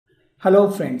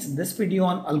Hello friends, this video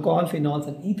on alcohol, phenols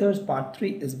and ethers part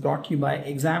 3 is brought to you by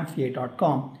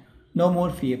examfear.com. No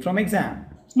more fear from exam.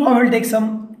 Now we'll take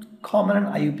some common and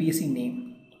IUPAC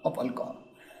name of alcohol.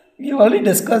 We already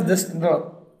discussed this in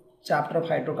the chapter of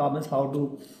hydrocarbons, how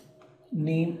to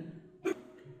name.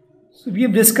 So we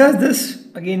have discussed this,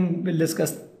 again we'll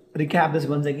recap this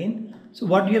once again. So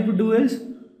what you have to do is,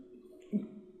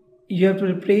 you have to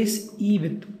replace E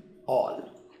with all.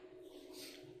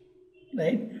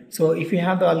 Right, so if you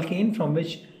have the alkane from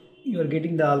which you are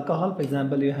getting the alcohol, for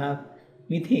example you have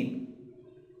methane,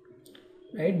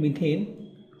 right,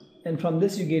 methane, and from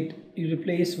this you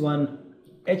replace one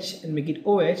H and make it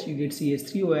OH, you get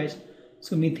CH3OH,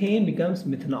 so methane becomes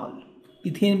methanol,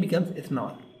 ethane becomes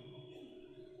ethanol,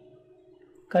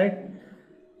 correct?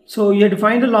 So you have to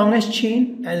find the longest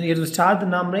chain and you have to start the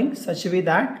numbering such a way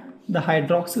that the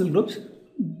hydroxyl groups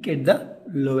get the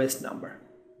lowest number.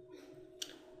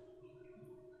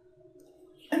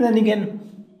 And then you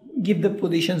can give the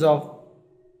positions of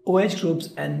OH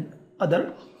groups and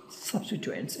other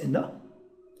substituents in the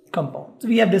compound. So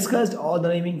we have discussed all the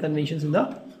naming conventions in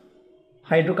the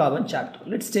hydrocarbon chapter.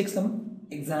 Let's take some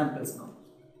examples now.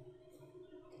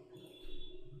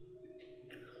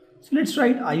 So let's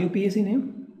write IUPAC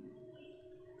name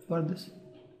for this.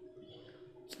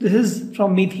 So this is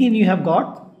from methane, you have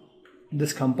got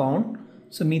this compound.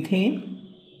 So methane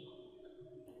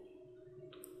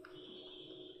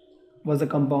was a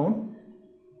compound,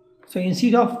 so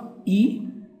instead of E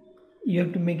you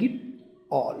have to make it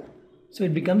all, so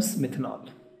it becomes methanol,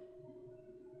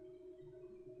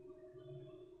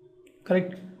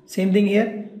 correct? Same thing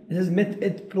here, this is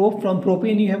from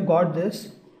propane you have got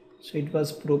this, so it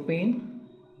was propane,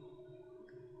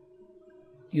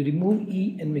 you remove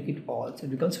E and make it all, so it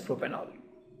becomes propanol.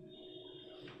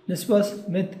 This was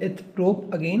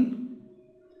prop again,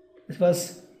 this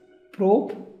was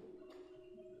prop,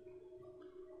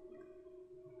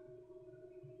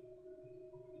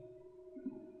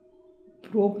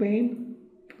 propane,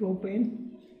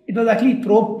 it was actually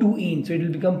prop-2-ene, so it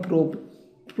will become propane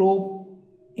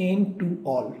to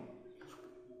all.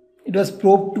 It was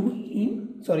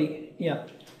prop-2-ene, sorry, yeah,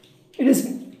 it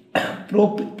is yeah,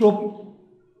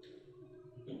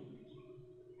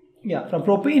 from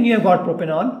propane you have got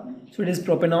propanol, so it is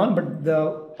propanol, but the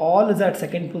all is at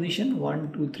second position,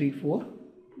 1, 2, 3, 4,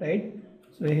 right?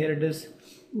 So here it is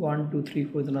 1, 2, 3,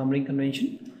 4, the numbering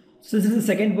convention. So this is the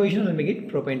second position, we'll make it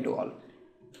propane to all.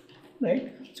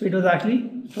 Right, so it was actually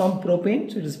from propane,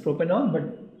 so it is propanol,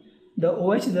 but the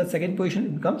OH is the second position,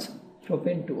 it becomes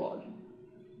propane to all.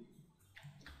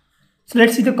 So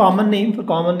let's see the common name. For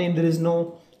common name there is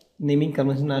no naming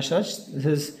convention as such. This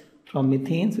is from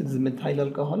methane, so this is methyl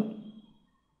alcohol.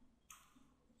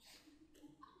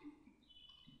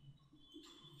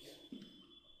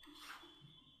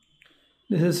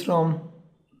 This is from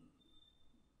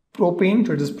propane,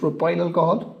 so it is propyl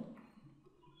alcohol.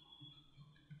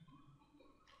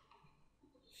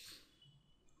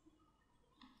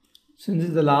 Since this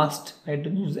is the last, I had to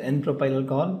use N-propyl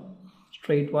alcohol,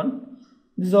 straight one.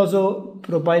 This is also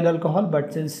propyl alcohol,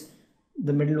 but since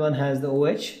the middle one has the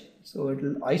OH, so it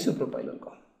will isopropyl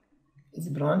alcohol. It's a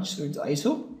branch, so it's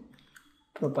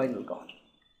isopropyl alcohol.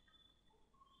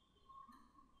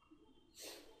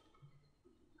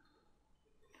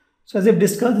 So as I've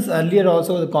discussed this earlier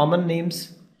also, the common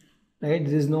names, right,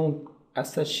 there is no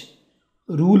as such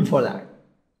rule for that.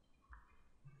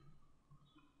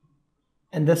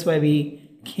 And that's why we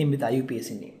came with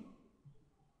IUPAC name.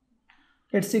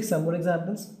 Let's take some more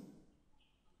examples.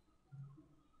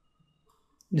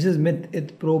 This is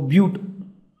methylprobute,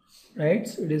 right?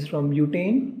 So it is from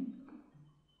butane.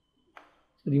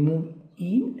 So remove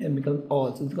E and become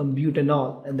all. So it becomes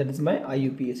butanol, and that is my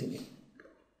IUPAC name.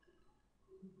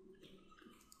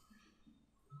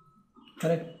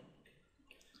 Correct.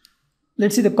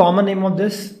 Let's see the common name of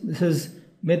this. This is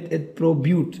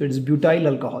methylprobute. So it is butyl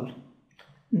alcohol.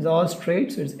 It's all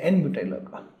straight, so it's N-butyl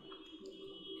alcohol.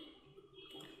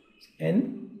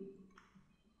 N-butyl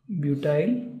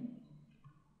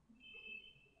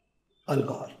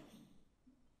alcohol.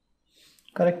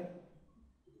 Correct.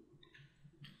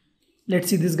 Let's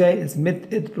see, this guy is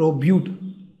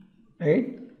methylprobute,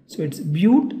 right? So it's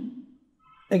bute.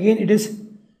 Again, it is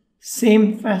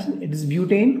same fashion. It is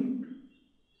butane.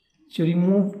 So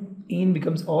remove ene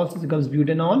becomes all, so it becomes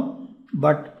butanol.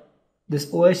 But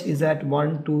this OH is at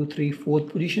 1, 2, 3,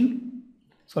 4th position,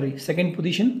 sorry, second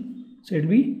position, so it will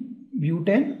be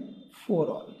butane 4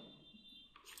 all,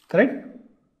 correct?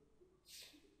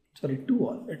 Sorry, 2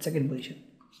 all at second position,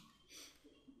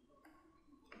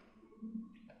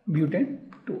 butane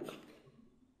 2 all.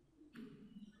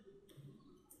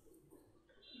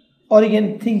 Or you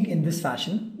can think in this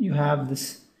fashion. You have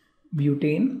this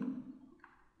butane,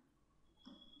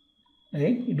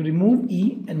 right? You remove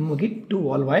E and make it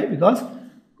 2-ol. Why? Because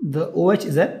the OH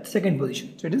is at second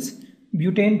position. So it is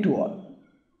butane 2-ol.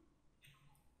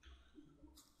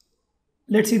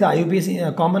 Let's see the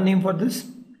IUPAC common name for this.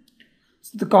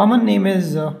 So the common name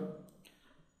is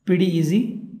pretty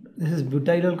easy. This is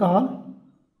butyl alcohol,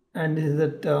 and this is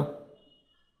that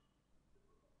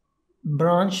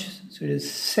branch. So it is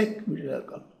sec butyl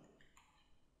alcohol.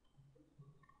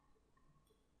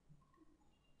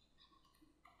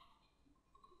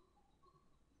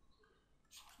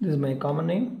 This is my common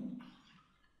name,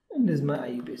 and this is my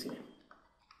IUPAC name.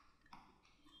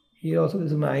 Here also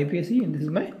this is my IUPAC, and this is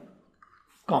my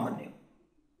common name.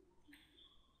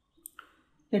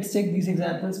 Let's take these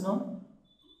examples now.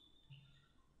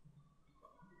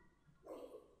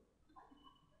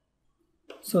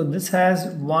 So this has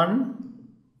 1,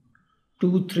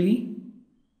 2, 3,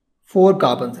 4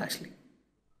 carbons actually,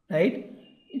 right?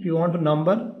 If you want to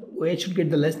number, OH should get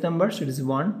the less number, so it is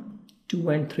 1, 2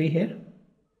 and 3 here.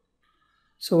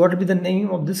 So what will be the name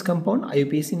of this compound?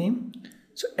 IUPAC name.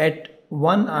 So at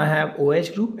 1 I have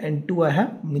OH group and 2 I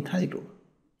have methyl group,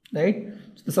 right?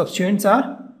 So the substituents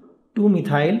are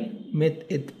 2-methyl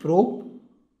meth prop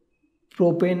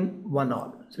propane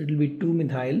 1-ol. So it will be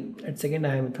 2-methyl. At second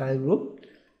I have methyl group.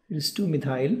 It is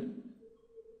 2-methyl.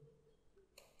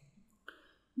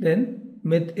 Then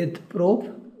meth prop.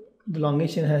 The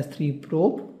longest chain has 3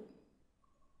 prop.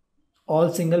 All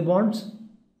single bonds.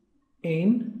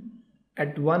 In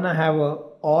at 1 I have a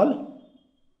ol.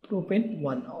 Propane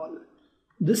 1-ol.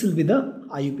 This will be the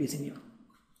IUPAC name.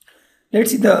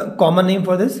 Let's see the common name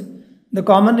for this. The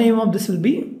common name of this will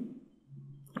be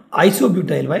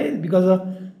isobutyl. Why? Because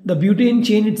the butane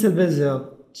chain itself is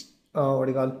what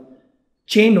do you call,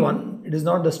 chained one. It is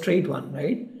not the straight one,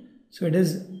 right? So it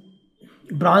is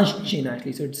branched chain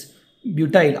actually. So it's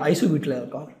butyl, isobutyl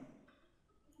alcohol.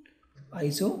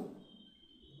 Isobutyl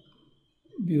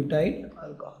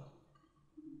alcohol.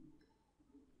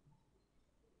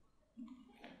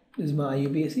 This is my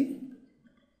IUPAC,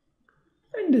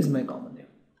 and this is my common name.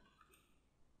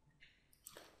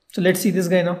 So let's see this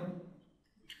guy now.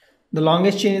 The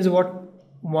longest chain is what?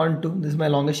 1, 2. This is my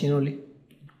longest chain only.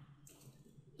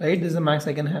 Right? This is the max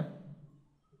I can have.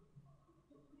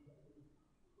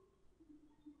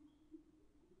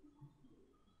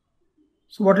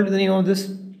 So what will be the name of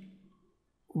this?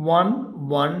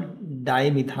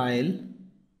 1,1-dimethyl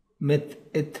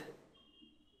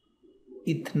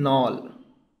ethanol.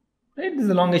 Right? This is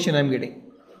the longest chain I am getting.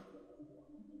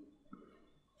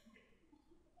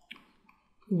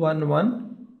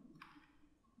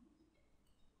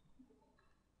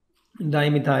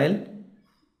 1,1-dimethyl.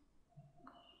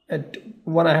 At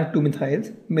 1 I have 2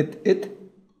 methyls. Meth.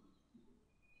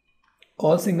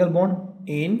 All single bond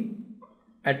in.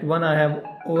 At 1 I have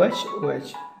OH.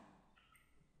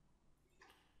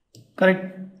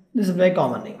 Correct. This is my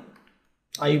common name.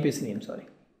 IUPAC name, sorry.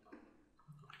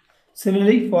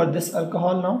 Similarly for this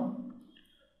alcohol now.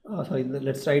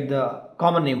 Let's write the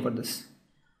common name for this.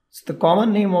 So the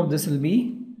common name of this will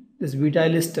be, this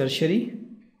butyl is tertiary.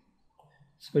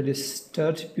 So it is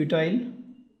tert-butyl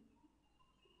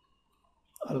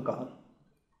alcohol.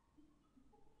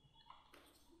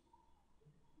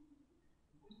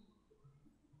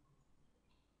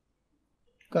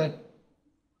 Correct.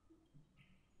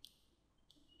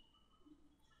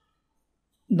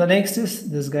 The next is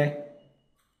this guy.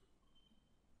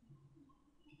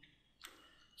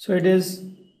 So it is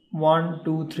 1,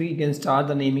 2, 3. You can start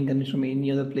the naming convention from any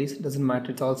other place. It doesn't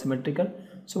matter. It's all symmetrical.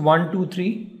 So 1, 2,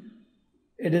 3.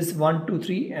 It is 1, 2,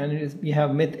 3, and it is, we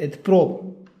have meth prop.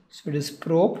 So it is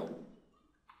prop.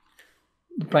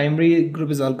 The primary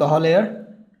group is alcohol here,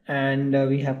 and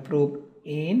we have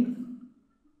propane.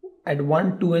 At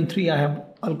 1, 2, and 3 I have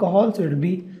alcohol, so it will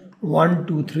be 1,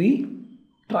 2, 3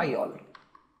 triol.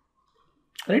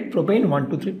 Right? Propane 1,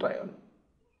 2, 3 triol.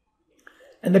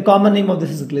 And the common name of this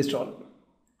is glycerol.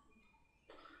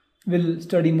 We'll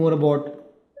study more about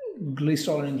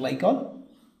glycerol and glycol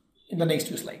in the next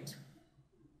few slides.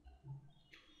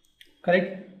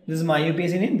 Correct? This is my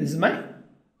IUPAC name, this is my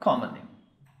common name.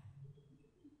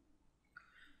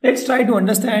 Let's try to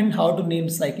understand how to name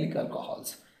cyclic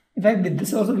alcohols. In fact, with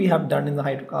this also we have done in the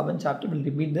hydrocarbon chapter. We'll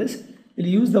repeat this. We'll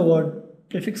use the word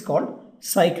prefix called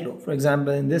cyclo. For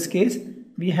example, in this case,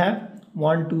 we have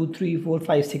 1, 2, 3, 4,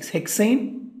 5, 6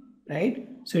 hexane, right?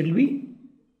 So it will be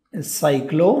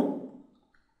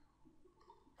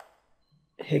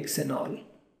cyclohexanol.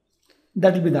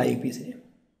 That will be the IUPAC name.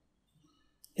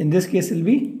 In this case, it will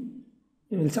be,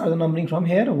 we will start the numbering from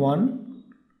here 1,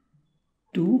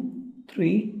 2,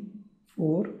 3,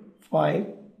 4, 5.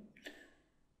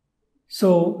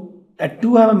 So at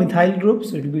 2 I have a methyl group,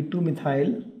 so it will be 2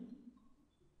 methyl.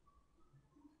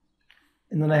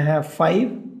 And then I have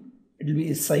 5, it will be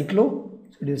a cyclo,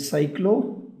 so it is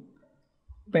cyclo,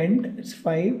 pent, it's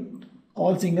 5,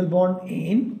 all single bond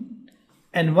in,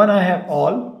 and 1 I have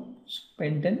all, so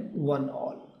pentan, 1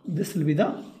 all. This will be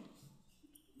the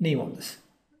name of this.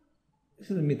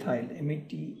 This is a methyl,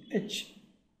 methyl.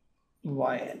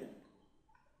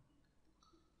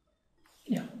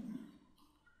 Yeah.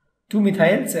 2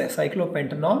 methyls,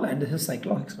 cyclopentanol, and this is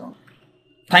cyclohexanol.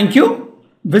 Thank you.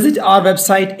 Visit our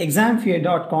website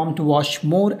examfear.com to watch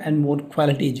more and more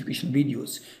quality educational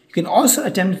videos. You can also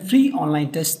attempt free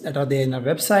online tests that are there in our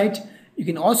website. You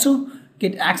can also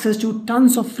get access to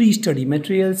tons of free study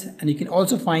materials, and you can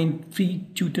also find free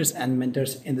tutors and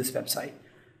mentors in this website.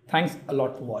 Thanks a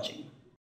lot for watching.